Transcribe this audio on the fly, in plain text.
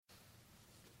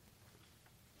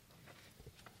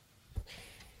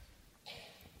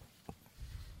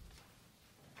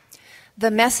The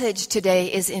message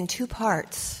today is in two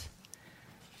parts.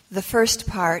 The first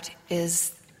part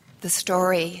is the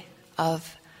story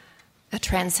of a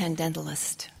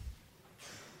transcendentalist,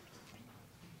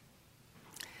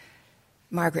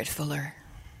 Margaret Fuller.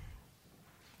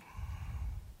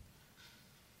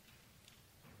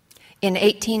 In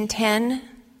 1810,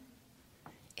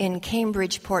 in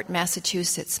Cambridgeport,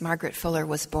 Massachusetts, Margaret Fuller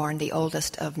was born, the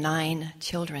oldest of 9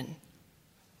 children.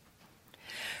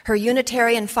 Her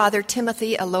Unitarian father,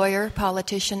 Timothy, a lawyer,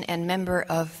 politician, and member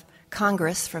of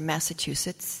Congress from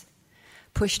Massachusetts,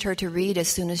 pushed her to read as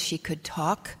soon as she could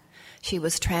talk. She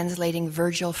was translating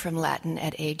Virgil from Latin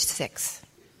at age 6.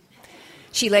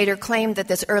 She later claimed that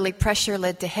this early pressure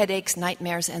led to headaches,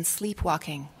 nightmares, and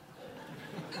sleepwalking.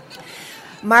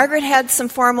 Margaret had some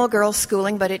formal girls'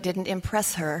 schooling, but it didn't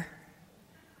impress her.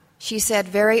 She said,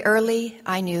 "Very early,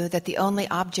 I knew that the only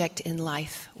object in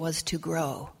life was to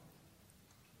grow."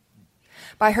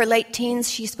 By her late teens,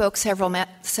 she spoke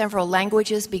several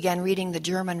languages, began reading the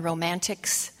German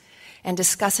Romantics, and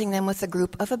discussing them with a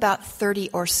group of about 30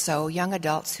 or so young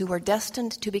adults who were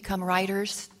destined to become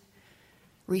writers,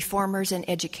 reformers, and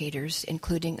educators,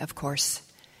 including, of course,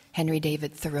 Henry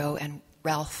David Thoreau and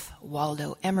Ralph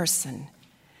Waldo Emerson.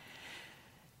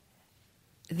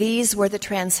 These were the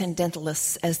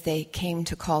transcendentalists, as they came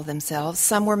to call themselves.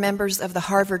 Some were members of the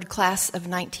Harvard class of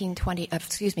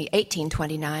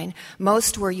 1829.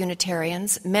 Most were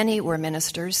Unitarians. Many were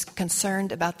ministers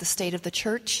concerned about the state of the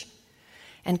church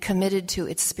and committed to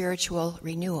its spiritual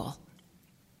renewal.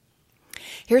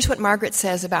 Here's what Margaret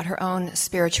says about her own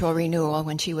spiritual renewal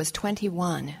when she was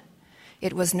 21.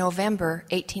 It was November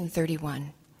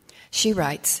 1831. She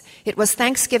writes, "It was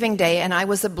Thanksgiving Day, and I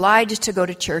was obliged to go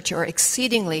to church or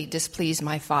exceedingly displease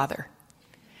my father.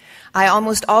 I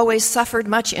almost always suffered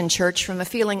much in church from a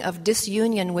feeling of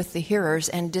disunion with the hearers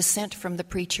and dissent from the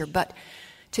preacher, but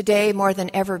today, more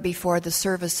than ever before, the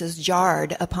services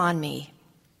jarred upon me."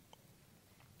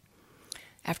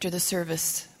 After the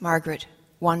service, Margaret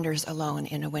wanders alone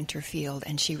in a winter field,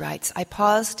 and she writes, "I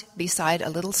paused beside a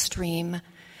little stream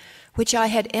which I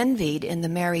had envied in the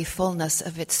merry fullness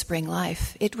of its spring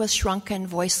life. It was shrunken,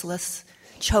 voiceless,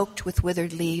 choked with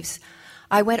withered leaves.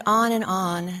 I went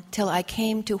on till I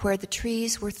came to where the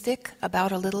trees were thick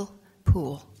about a little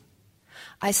pool.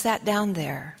 I sat down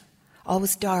there. All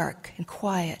was dark and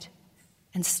quiet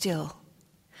and still.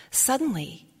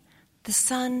 Suddenly, the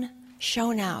sun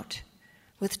shone out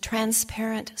with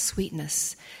transparent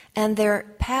sweetness, and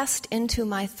there passed into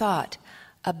my thought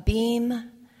a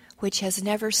beam which has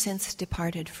never since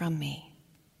departed from me.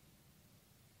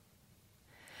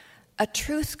 A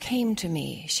truth came to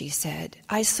me," she said.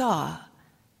 "I saw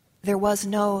there was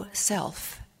no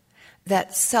self,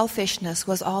 that selfishness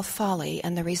was all folly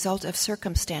and the result of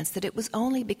circumstance, that it was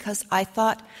only because I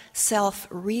thought self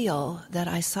real that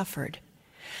I suffered,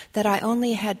 that I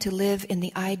only had to live in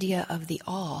the idea of the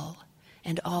all,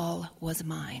 and all was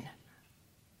mine."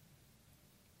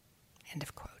 End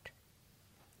of quote.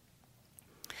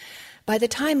 By the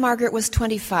time Margaret was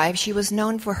 25, she was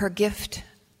known for her gift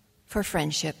for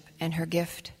friendship and her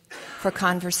gift for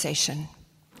conversation.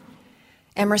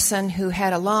 Emerson, who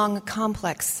had a long,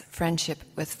 complex friendship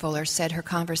with Fuller, said her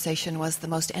conversation was the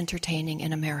most entertaining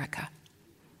in America.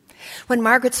 When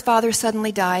Margaret's father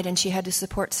suddenly died and she had to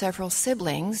support several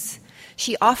siblings,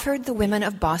 she offered the women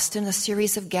of Boston a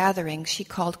series of gatherings she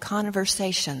called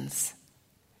conversations.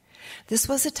 This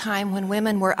was a time when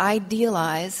women were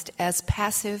idealized as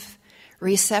passive,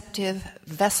 receptive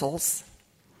vessels,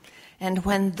 and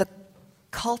when the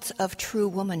cult of true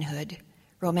womanhood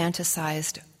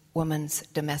romanticized woman's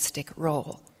domestic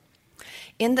role.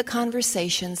 In the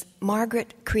conversations,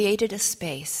 Margaret created a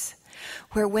space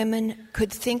where women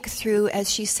could think through, as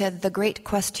she said, the great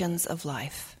questions of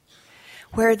life,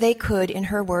 where they could, in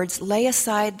her words, lay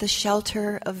aside the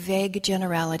shelter of vague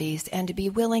generalities and be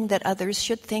willing that others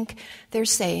should think their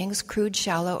sayings crude,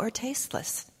 shallow, or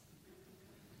tasteless.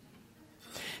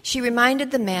 She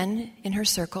reminded the men in her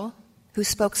circle, who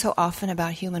spoke so often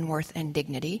about human worth and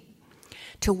dignity,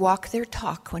 to walk their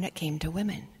talk when it came to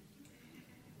women.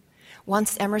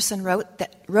 Once Emerson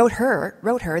wrote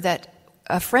her that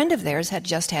a friend of theirs had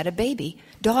just had a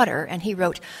daughter, and he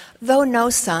wrote, "Though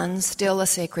no son, still a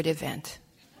sacred event."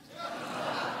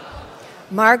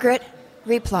 Margaret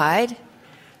replied,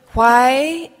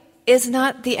 "Why is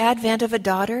not the advent of a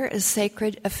daughter as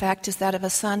sacred a fact as that of a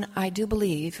son? I do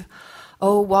believe,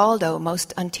 O Waldo,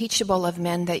 most unteachable of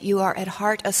men, that you are at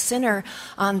heart a sinner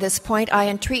on this point. I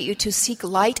entreat you to seek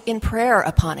light in prayer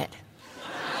upon it."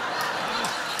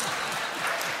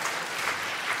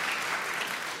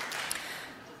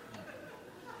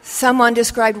 Someone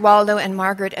described Waldo and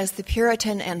Margaret as the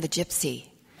Puritan and the Gypsy.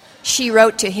 She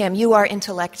wrote to him, "You are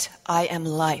intellect, I am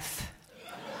life."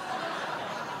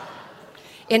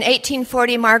 In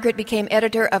 1840, Margaret became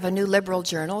editor of a new liberal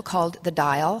journal called The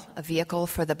Dial, a vehicle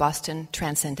for the Boston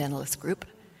Transcendentalist Group.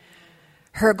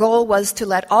 Her goal was to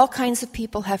let all kinds of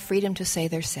people have freedom to say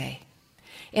their say.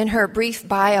 In her brief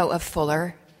bio of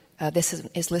Fuller, this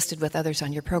is listed with others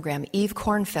on your program, Eve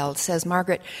Kornfeld says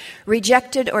Margaret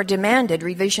rejected or demanded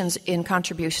revisions in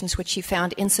contributions which she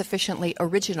found insufficiently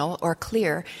original or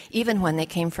clear, even when they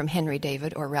came from Henry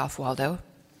David or Ralph Waldo.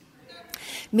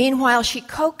 Meanwhile, she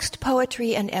coaxed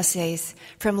poetry and essays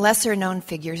from lesser-known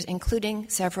figures, including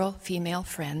several female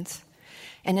friends,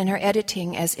 and in her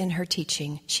editing, as in her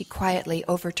teaching, she quietly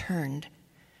overturned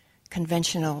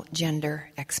conventional gender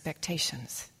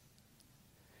expectations.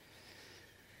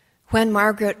 When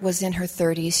Margaret was in her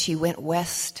 30s, she went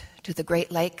west to the Great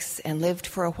Lakes and lived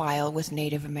for a while with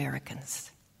Native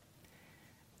Americans.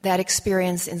 That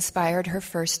experience inspired her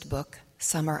first book,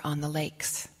 Summer on the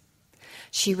Lakes.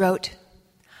 She wrote,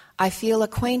 "I feel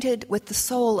acquainted with the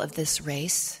soul of this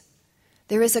race.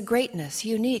 There is a greatness,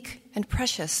 unique and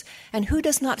precious, and who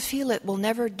does not feel it will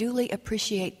never duly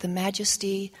appreciate the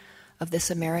majesty of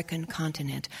this American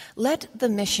continent. Let the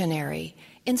missionary,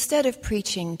 instead of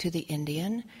preaching to the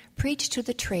Indian, preach to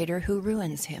the trader who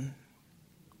ruins him."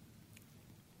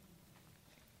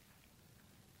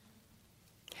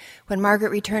 When Margaret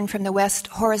returned from the West,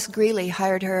 Horace Greeley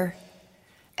hired her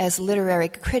as literary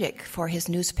critic for his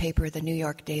newspaper, the New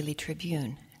York Daily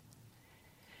Tribune.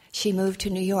 She moved to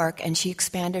New York and she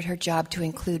expanded her job to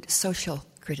include social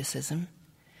criticism.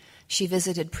 She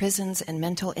visited prisons and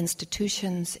mental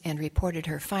institutions and reported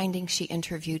her findings. She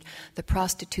interviewed the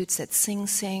prostitutes at Sing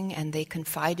Sing, and they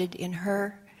confided in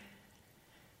her.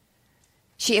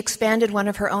 She expanded one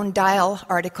of her own Dial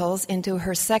articles into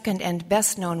her second and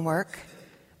best-known work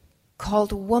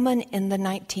called Woman in the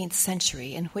 19th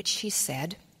Century, in which she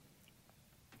said,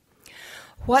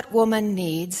 "What woman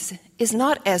needs is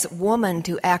not as woman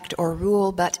to act or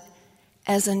rule, but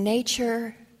as a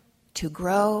nature to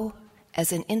grow,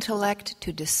 as an intellect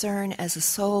to discern, as a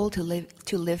soul to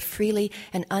live freely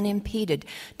and unimpeded,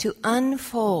 to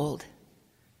unfold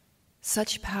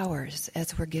such powers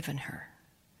as were given her.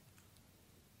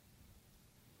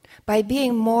 By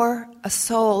being more a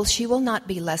soul, she will not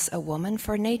be less a woman,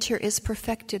 for nature is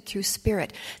perfected through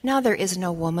spirit. Now there is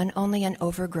no woman, only an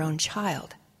overgrown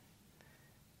child."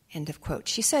 End of quote.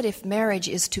 She said if marriage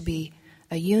is to be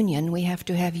a union, we have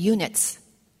to have units.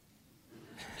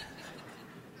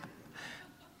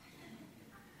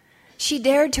 She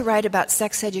dared to write about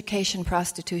sex education,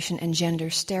 prostitution, and gender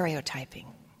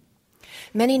stereotyping.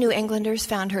 Many New Englanders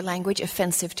found her language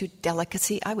offensive to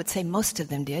delicacy. I would say most of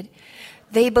them did.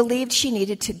 They believed she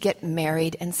needed to get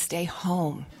married and stay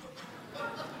home.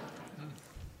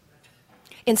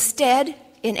 Instead,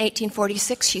 in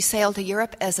 1846, she sailed to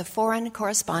Europe as a foreign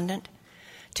correspondent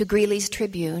to Greeley's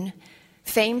Tribune.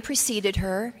 Fame preceded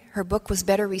her. Her book was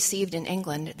better received in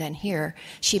England than here.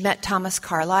 She met Thomas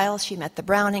Carlyle. She met the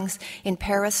Brownings. In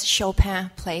Paris, Chopin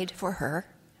played for her.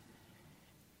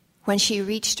 When she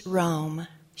reached Rome,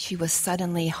 she was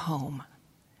suddenly home.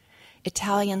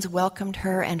 Italians welcomed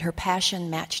her, and her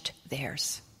passion matched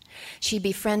theirs. She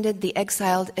befriended the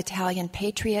exiled Italian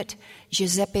patriot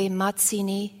Giuseppe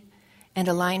Mazzini and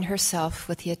aligned herself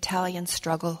with the Italian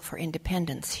struggle for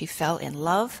independence. She fell in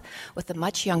love with a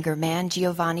much younger man,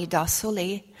 Giovanni da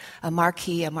Soli, a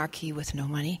marquis with no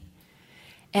money.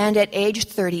 And at age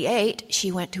 38, she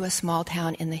went to a small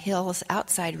town in the hills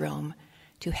outside Rome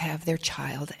to have their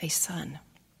child, a son.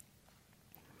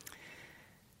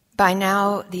 By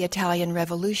now, the Italian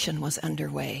Revolution was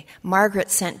underway.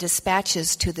 Margaret sent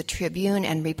dispatches to the Tribune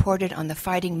and reported on the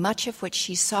fighting, much of which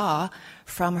she saw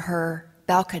from her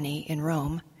balcony in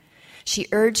Rome. She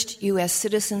urged U.S.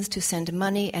 citizens to send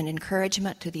money and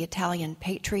encouragement to the Italian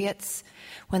patriots.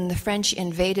 When the French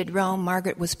invaded Rome,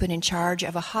 Margaret was put in charge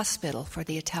of a hospital for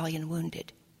the Italian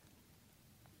wounded.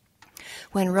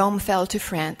 When Rome fell to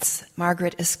France,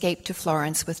 Margaret escaped to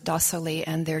Florence with da Soli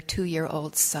and their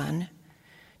 2-year-old son,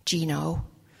 Gino.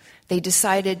 They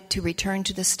decided to return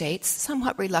to the States,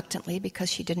 somewhat reluctantly because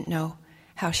she didn't know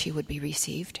how she would be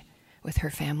received with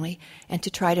her family, and to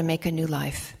try to make a new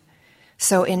life.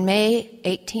 So in May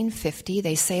 1850,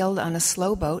 they sailed on a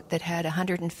slow boat that had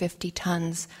 150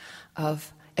 tons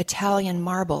of Italian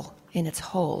marble in its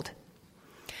hold.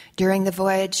 During the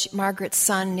voyage, Margaret's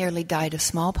son nearly died of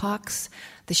smallpox.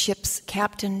 The ship's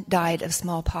captain died of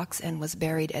smallpox and was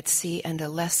buried at sea, and a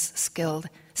less skilled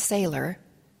sailor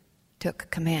took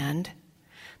command.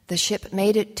 The ship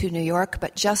made it to New York,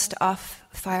 but just off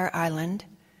Fire Island,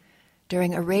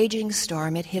 During a raging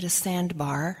storm, it hit a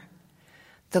sandbar.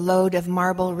 The load of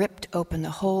marble ripped open the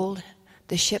hold.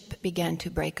 The ship began to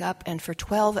break up, and for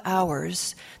 12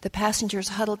 hours, the passengers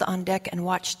huddled on deck and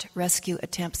watched rescue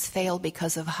attempts fail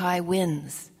because of high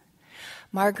winds.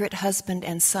 Margaret, husband,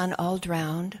 and son all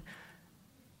drowned.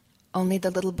 Only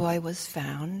the little boy was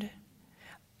found.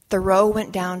 Thoreau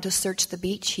went down to search the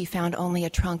beach. He found only a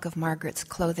trunk of Margaret's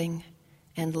clothing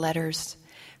and letters,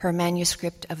 her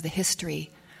manuscript of the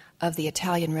history of the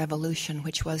Italian Revolution,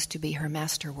 which was to be her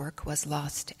masterwork, was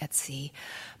lost at sea.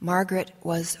 Margaret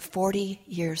was 40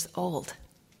 years old.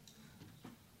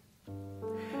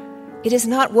 It is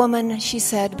not woman, she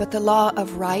said, but the law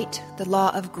of right, the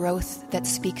law of growth that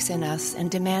speaks in us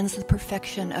and demands the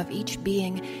perfection of each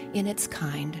being in its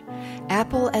kind.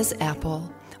 Apple as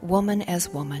apple, woman as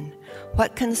woman.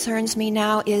 What concerns me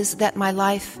now is that my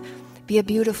life be a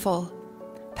beautiful,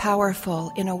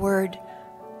 powerful, in a word,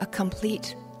 a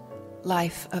complete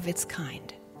life of its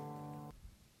kind.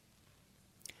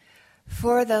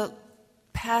 For the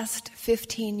past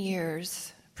 15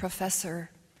 years,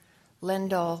 Professor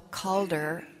Lyndall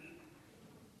Calder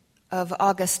of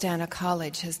Augustana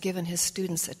College has given his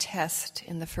students a test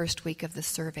in the first week of the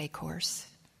survey course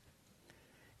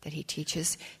that he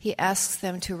teaches. He asks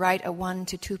them to write a 1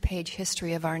 to 2 page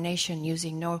history of our nation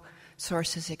using no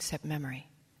sources except memory.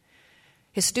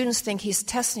 His students think he's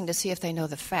testing to see if they know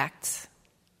the facts.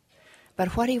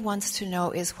 But what he wants to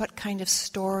know is what kind of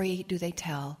story do they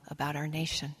tell about our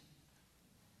nation?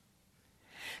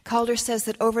 Calder says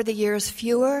that over the years,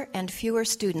 fewer and fewer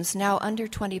students, now under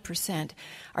 20%,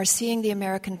 are seeing the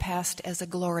American past as a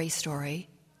glory story.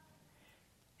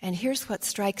 And here's what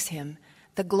strikes him.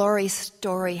 The glory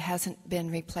story hasn't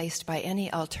been replaced by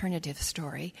any alternative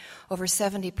story. Over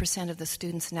 70% of the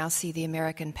students now see the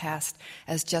American past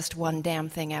as just one damn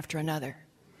thing after another.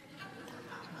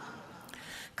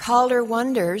 Calder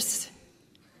wonders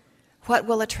what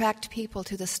will attract people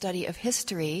to the study of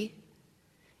history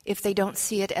if they don't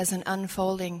see it as an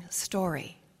unfolding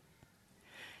story.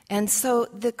 And so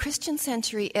the Christian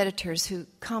Century editors who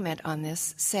comment on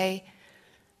this say,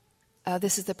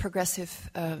 this is the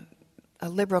progressive, a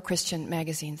liberal Christian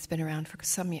magazine that's been around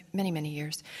for many, many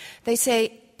years. They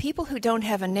say people who don't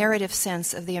have a narrative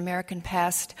sense of the American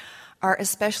past are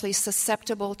especially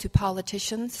susceptible to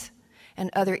politicians and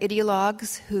other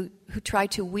ideologues who try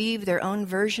to weave their own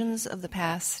versions of the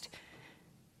past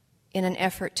in an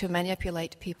effort to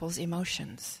manipulate people's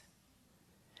emotions.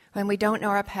 When we don't know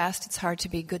our past, it's hard to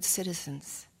be good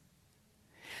citizens.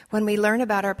 When we learn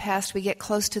about our past, we get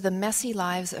close to the messy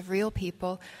lives of real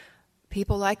people,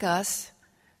 people like us,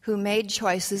 who made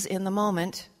choices in the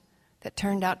moment that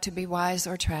turned out to be wise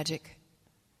or tragic.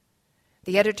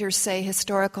 The editors say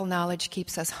historical knowledge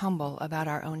keeps us humble about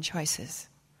our own choices.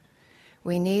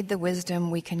 We need the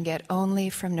wisdom we can get only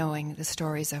from knowing the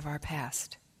stories of our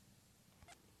past.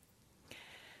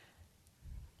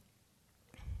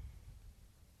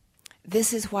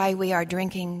 This is why we are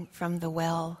drinking from the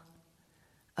well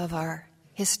of our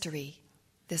history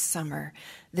this summer.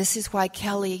 This is why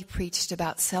Kelly preached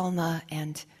about Selma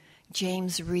and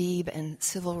James Reeb and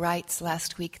civil rights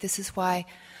last week. This is why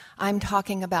I'm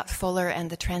talking about Fuller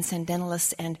and the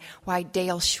Transcendentalists, and why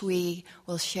Dale Shui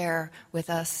will share with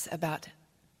us about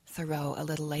Thoreau a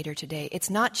little later today. It's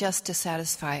not just to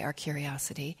satisfy our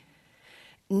curiosity,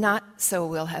 not so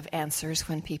we'll have answers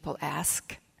when people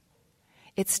ask.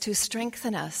 It's to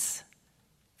strengthen us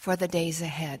for the days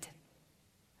ahead.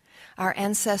 Our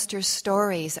ancestors'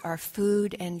 stories are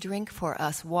food and drink for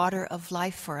us, water of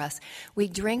life for us. We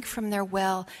drink from their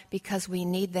well because we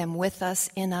need them with us,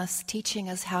 in us, teaching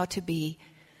us how to be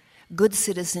good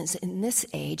citizens in this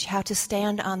age, how to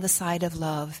stand on the side of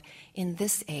love in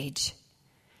this age.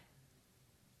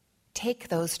 Take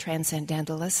those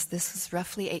transcendentalists. This was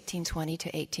roughly 1820 to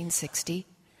 1860.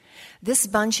 This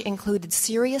bunch included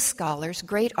serious scholars,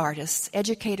 great artists,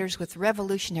 educators with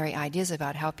revolutionary ideas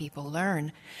about how people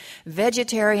learn,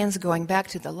 vegetarians going back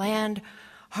to the land,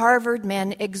 Harvard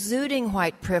men exuding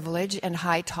white privilege and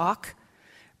high talk.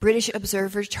 British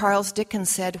observer Charles Dickens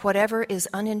said, "Whatever is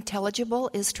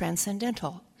unintelligible is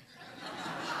transcendental."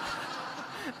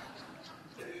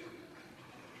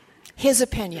 His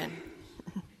opinion.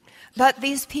 But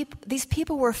these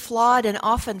people were flawed and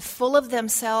often full of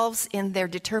themselves in their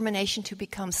determination to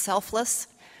become selfless.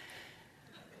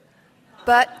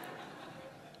 But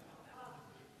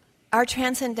our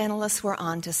transcendentalists were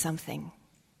on to something.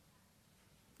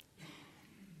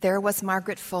 There was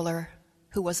Margaret Fuller,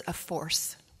 who was a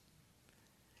force.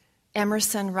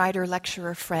 Emerson, writer,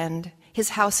 lecturer, friend. His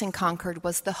house in Concord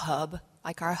was the hub,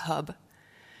 like our hub.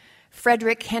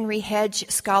 Frederick Henry Hedge,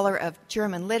 scholar of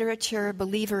German literature,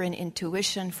 believer in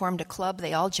intuition, formed a club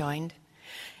they all joined.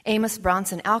 Amos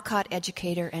Bronson Alcott,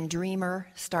 educator and dreamer,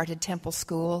 started Temple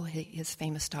School. His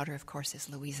famous daughter, of course, is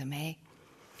Louisa May.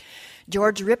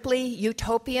 George Ripley,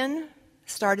 utopian,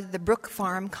 started the Brook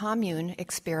Farm Commune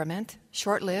experiment,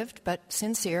 short-lived but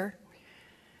sincere.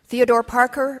 Theodore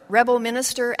Parker, rebel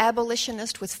minister,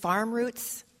 abolitionist with farm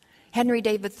roots. Henry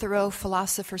David Thoreau,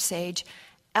 philosopher, sage.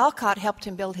 Alcott helped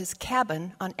him build his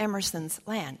cabin on Emerson's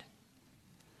land.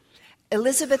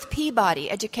 Elizabeth Peabody,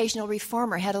 educational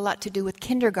reformer, had a lot to do with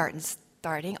kindergarten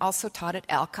starting, also taught at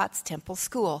Alcott's Temple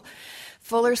School.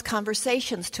 Fuller's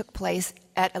conversations took place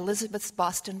at Elizabeth's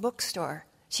Boston bookstore.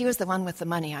 She was the one with the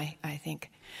money, I think.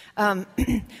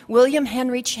 William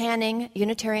Henry Channing,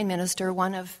 Unitarian minister,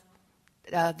 one of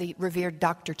the revered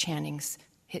Dr. Channing's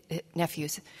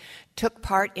nephews, took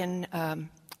part in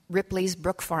Ripley's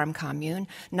Brook Farm Commune.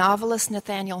 Novelist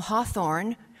Nathaniel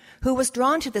Hawthorne, who was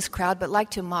drawn to this crowd but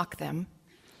liked to mock them.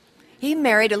 He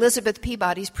married Elizabeth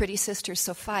Peabody's pretty sister,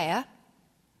 Sophia.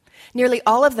 Nearly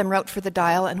all of them wrote for the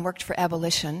Dial and worked for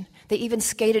abolition. They even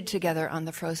skated together on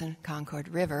the frozen Concord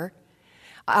River.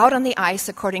 Out on the ice,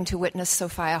 according to witness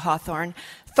Sophia Hawthorne,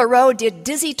 Thoreau did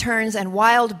dizzy turns and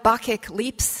wild Bacchic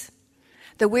leaps.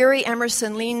 The weary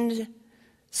Emerson leaned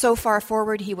so far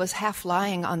forward he was half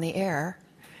lying on the air.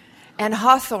 And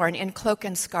Hawthorne, in cloak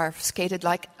and scarf, skated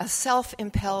like a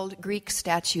self-impelled Greek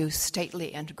statue,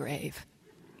 stately and grave.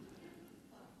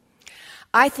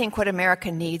 I think what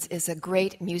America needs is a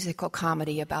great musical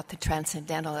comedy about the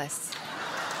Transcendentalists.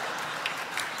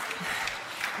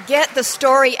 Get the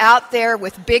story out there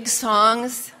with big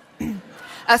songs,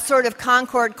 a sort of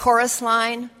Concord chorus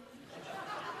line.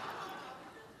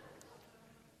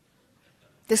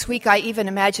 This week I even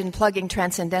imagined plugging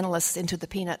Transcendentalists into the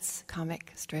Peanuts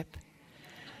comic strip.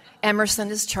 Emerson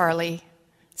is Charlie,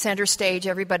 center stage,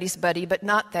 everybody's buddy, but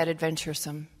not that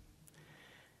adventuresome.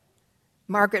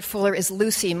 Margaret Fuller is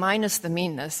Lucy, minus the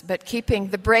meanness, but keeping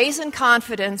the brazen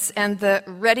confidence and the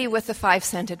ready with the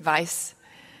 5-cent advice.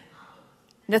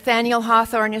 Nathaniel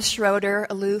Hawthorne is Schroeder,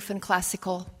 aloof and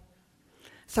classical.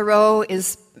 Thoreau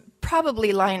is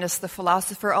probably Linus the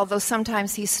philosopher, although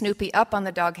sometimes he's Snoopy up on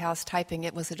the doghouse typing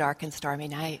 "It was a dark and stormy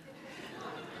night."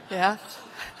 Yeah?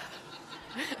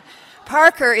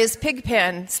 Parker is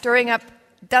Pigpen, stirring up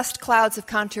dust clouds of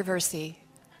controversy.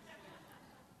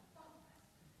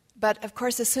 But, of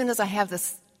course, as soon as I have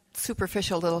this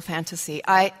superficial little fantasy,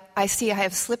 I see I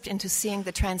have slipped into seeing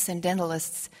the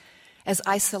Transcendentalists as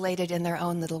isolated in their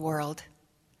own little world.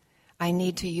 I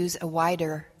need to use a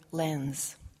wider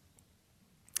lens.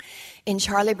 In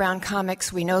Charlie Brown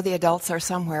comics, we know the adults are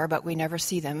somewhere, but we never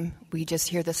see them. We just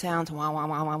hear the sounds, wah, wah,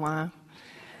 wah, wah, wah,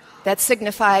 that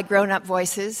signify grown-up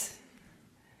voices.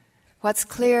 What's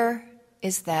clear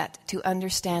is that to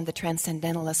understand the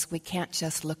Transcendentalists, we can't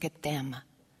just look at them.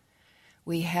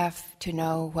 We have to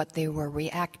know what they were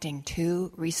reacting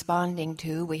to, responding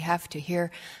to. We have to hear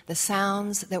the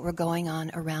sounds that were going on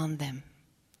around them.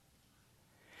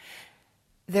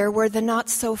 There were the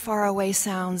not-so-far-away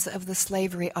sounds of the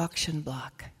slavery auction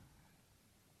block.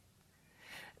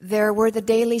 There were the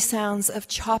daily sounds of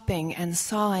chopping and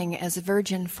sawing as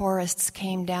virgin forests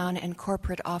came down and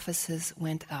corporate offices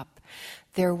went up.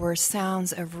 There were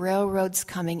sounds of railroads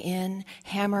coming in,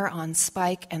 hammer on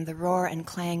spike, and the roar and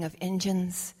clang of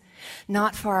engines.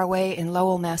 Not far away in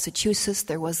Lowell, Massachusetts,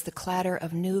 there was the clatter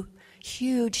of new,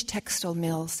 huge textile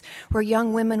mills where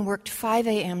young women worked 5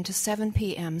 a.m. to 7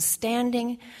 p.m.,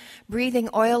 standing, breathing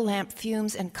oil lamp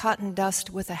fumes and cotton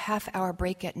dust with a half-hour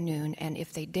break at noon, and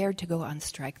if they dared to go on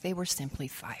strike, they were simply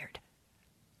fired.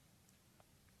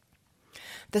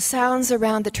 The sounds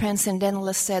around the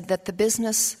Transcendentalists said that the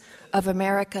business of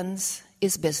Americans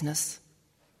is business,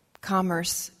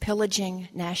 commerce, pillaging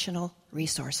national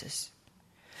resources.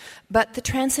 But the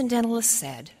Transcendentalists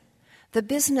said, the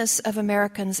business of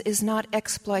Americans is not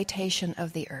exploitation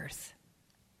of the earth,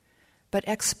 but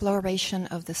exploration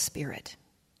of the spirit.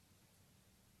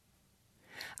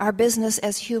 Our business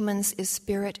as humans is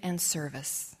spirit and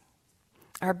service.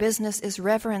 Our business is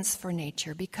reverence for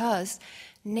nature because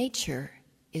nature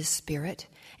is spirit,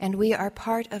 and we are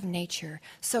part of nature.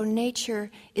 So nature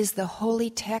is the holy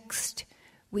text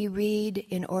we read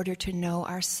in order to know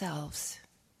ourselves.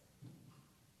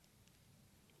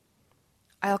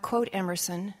 I'll quote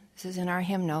Emerson. This is in our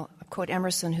hymnal. I'll quote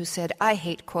Emerson, who said, "I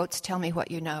hate quotes, tell me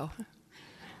what you know."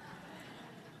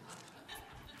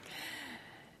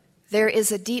 There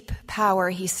is a deep power,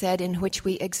 he said, in which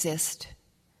we exist,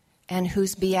 and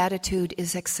whose beatitude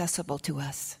is accessible to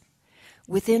us.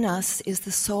 Within us is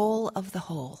the soul of the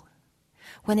whole.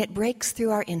 When it breaks through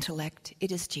our intellect,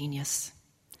 it is genius.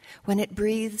 When it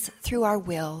breathes through our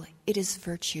will, it is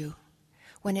virtue.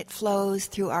 When it flows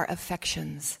through our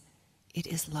affections, it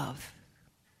is love.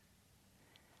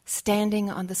 Standing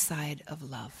on the side of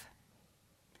love.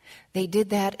 They did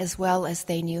that as well as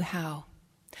they knew how.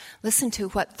 Listen to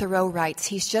what Thoreau writes.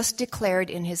 He's just declared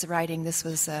in his writing, this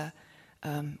was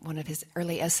one of his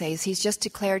early essays, he's just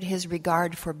declared his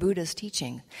regard for Buddha's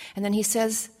teaching. And then he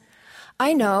says,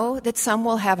 I know that some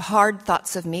will have hard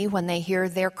thoughts of me when they hear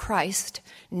their Christ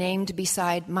named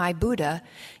beside my Buddha,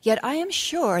 yet I am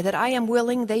sure that I am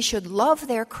willing they should love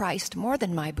their Christ more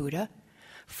than my Buddha,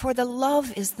 for the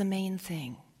love is the main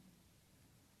thing.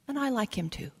 And I like him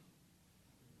too.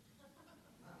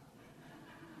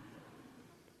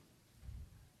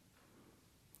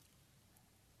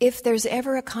 If there's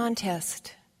ever a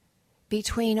contest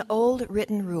between old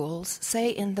written rules,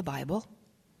 say in the Bible,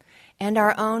 and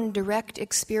our own direct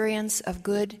experience of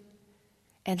good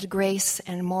and grace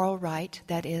and moral right,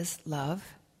 that is,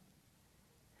 love,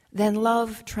 then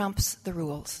love trumps the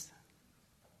rules.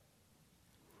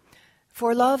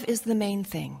 For love is the main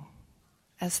thing,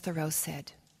 as Thoreau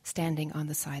said, standing on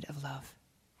the side of love.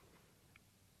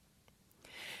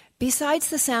 Besides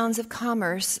the sounds of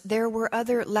commerce, there were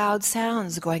other loud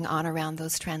sounds going on around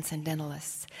those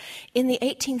transcendentalists. In the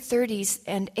 1830s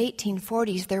and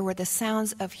 1840s, there were the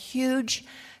sounds of huge,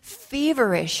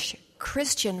 feverish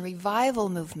Christian revival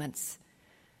movements.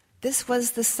 This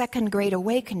was the Second Great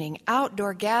Awakening,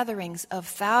 outdoor gatherings of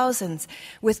thousands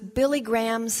with Billy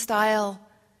Graham-style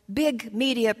big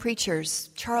media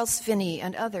preachers, Charles Finney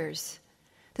and others.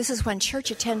 This is when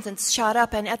church attendance shot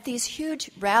up, and at these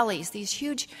huge rallies, these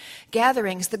huge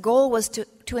gatherings, the goal was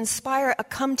to inspire a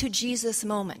come-to-Jesus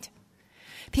moment.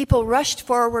 People rushed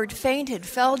forward, fainted,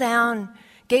 fell down,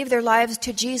 gave their lives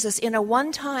to Jesus in a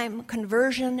one-time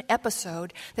conversion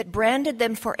episode that branded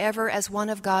them forever as one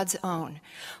of God's own.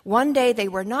 One day they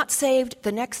were not saved,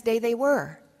 the next day they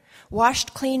were.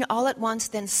 Washed clean all at once,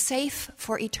 then safe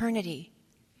for eternity.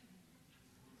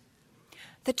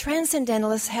 The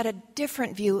Transcendentalists had a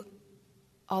different view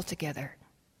altogether.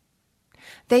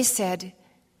 They said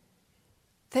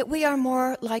that we are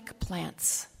more like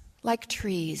plants, like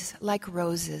trees, like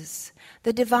roses.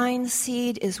 The divine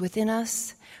seed is within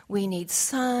us. We need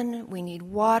sun, we need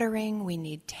watering, we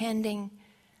need tending.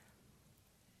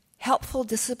 Helpful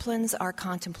disciplines are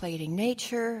contemplating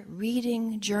nature,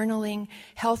 reading, journaling,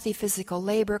 healthy physical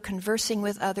labor, conversing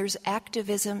with others,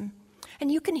 activism.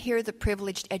 And you can hear the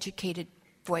privileged, educated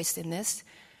voice in this.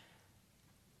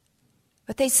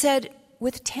 But they said,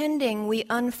 with tending, we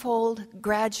unfold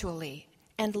gradually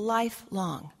and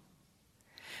lifelong.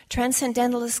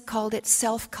 Transcendentalists called it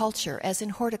self-culture, as in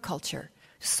horticulture,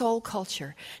 soul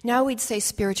culture. Now we'd say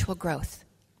spiritual growth.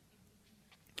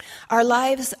 Our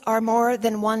lives are more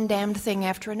than one damned thing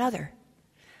after another,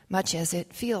 much as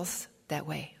it feels that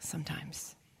way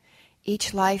sometimes.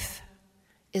 Each life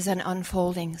is an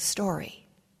unfolding story.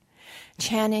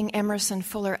 Channing, Emerson,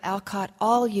 Fuller, Alcott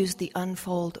all used the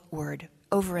unfold word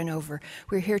over and over.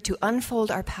 We're here to unfold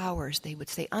our powers, they would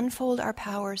say. Unfold our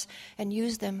powers and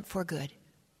use them for good.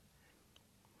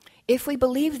 If we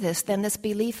believe this, then this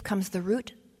belief becomes the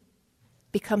root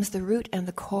and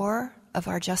the core of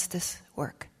our justice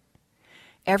work.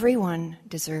 Everyone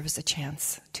deserves a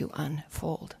chance to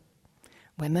unfold.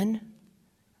 Women,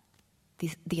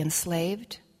 the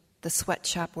enslaved, the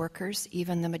sweatshop workers,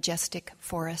 even the majestic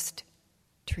forest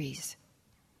trees.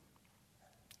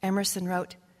 Emerson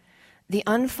wrote, "The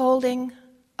unfolding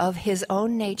of his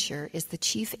own nature is the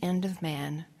chief end of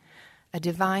man. A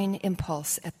divine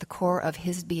impulse at the core of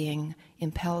his being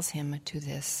impels him to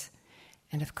this."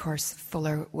 And of course,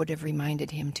 Fuller would have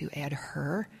reminded him to add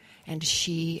her and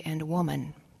she and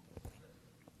woman.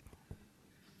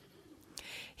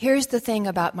 Here's the thing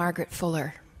about Margaret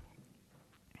Fuller.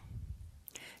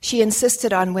 She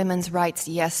insisted on women's rights,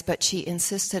 yes, but she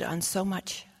insisted on so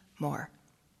much more.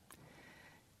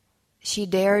 She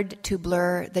dared to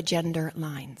blur the gender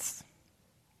lines.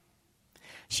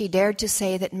 She dared to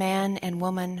say that man and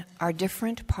woman are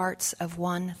different parts of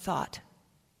one thought.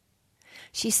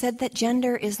 She said that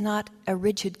gender is not a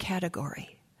rigid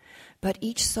category, but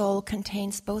each soul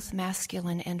contains both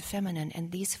masculine and feminine,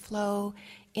 and these flow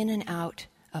in and out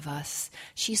of us.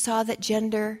 She saw that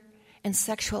gender and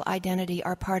sexual identity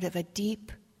are part of a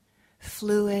deep,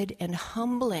 fluid, and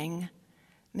humbling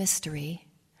mystery,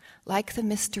 like the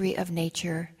mystery of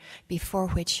nature, before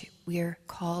which we're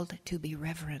called to be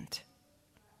reverent.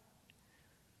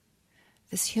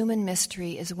 This human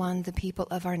mystery is one the people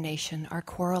of our nation are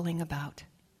quarreling about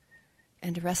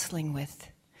and wrestling with,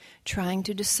 trying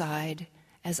to decide,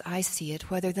 as I see it,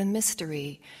 whether the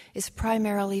mystery is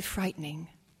primarily frightening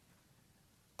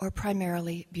or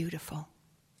primarily beautiful.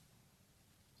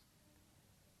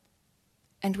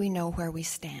 And we know where we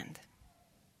stand,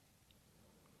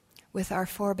 with our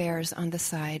forebears on the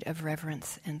side of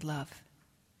reverence and love.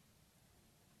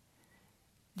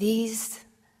 These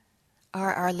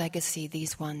are our legacy,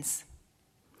 these ones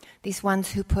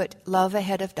who put love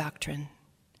ahead of doctrine,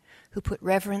 who put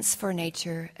reverence for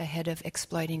nature ahead of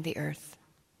exploiting the earth,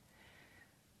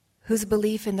 whose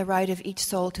belief in the right of each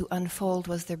soul to unfold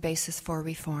was their basis for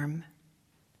reform.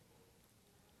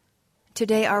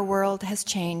 Today our world has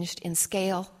changed in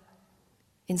scale,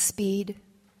 in speed,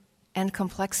 and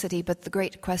complexity, but the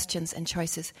great questions and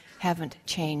choices haven't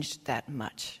changed that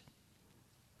much.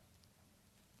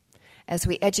 As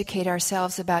we educate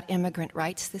ourselves about immigrant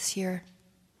rights this year,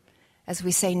 as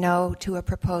we say no to a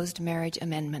proposed marriage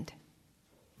amendment,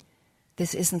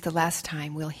 this isn't the last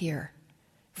time we'll hear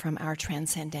from our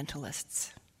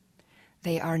transcendentalists.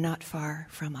 They are not far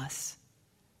from us.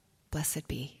 Blessed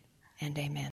be, and amen.